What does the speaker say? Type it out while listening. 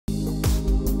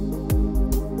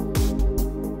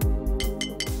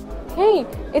Hey,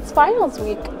 it's finals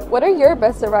week. What are your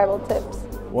best survival tips?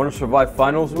 Want to survive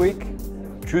finals week?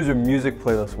 Choose your music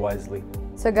playlist wisely.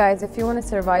 So guys, if you want to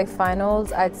survive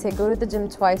finals, I'd say go to the gym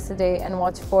twice a day and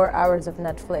watch 4 hours of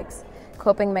Netflix.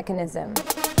 Coping mechanism.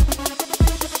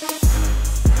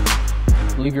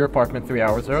 Leave your apartment 3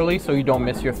 hours early so you don't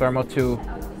miss your Thermo 2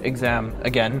 exam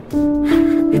again.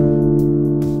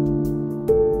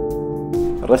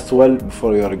 Rest well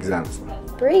before your exams.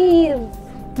 Breathe.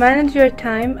 Manage your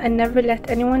time and never let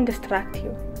anyone distract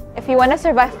you. If you want to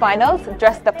survive finals,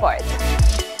 dress the part.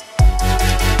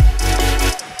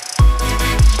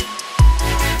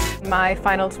 My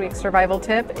finals week survival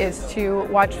tip is to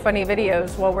watch funny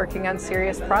videos while working on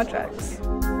serious projects.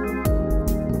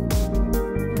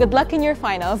 Good luck in your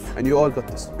finals. And you all got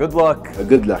this. Good luck.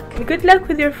 Good luck. Good luck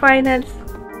with your finals.